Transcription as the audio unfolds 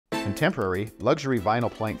Contemporary, luxury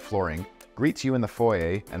vinyl plank flooring greets you in the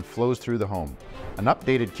foyer and flows through the home. An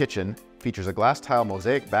updated kitchen features a glass tile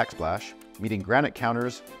mosaic backsplash, meeting granite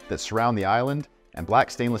counters that surround the island and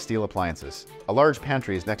black stainless steel appliances. A large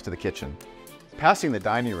pantry is next to the kitchen. Passing the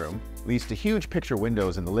dining room leads to huge picture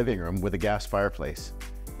windows in the living room with a gas fireplace,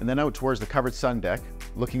 and then out towards the covered sun deck,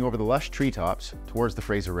 looking over the lush treetops towards the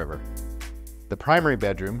Fraser River. The primary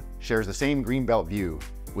bedroom shares the same greenbelt view,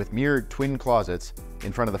 with mirrored twin closets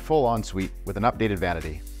in front of the full ensuite with an updated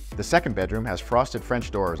vanity. The second bedroom has frosted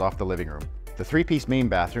French doors off the living room. The three-piece main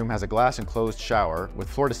bathroom has a glass-enclosed shower with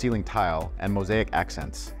floor-to-ceiling tile and mosaic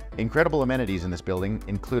accents. Incredible amenities in this building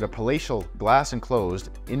include a palatial glass-enclosed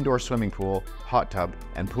indoor swimming pool, hot tub,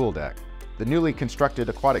 and pool deck. The newly constructed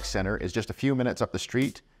aquatic center is just a few minutes up the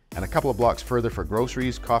street and a couple of blocks further for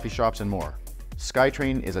groceries, coffee shops, and more.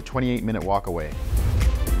 Skytrain is a 28-minute walk away.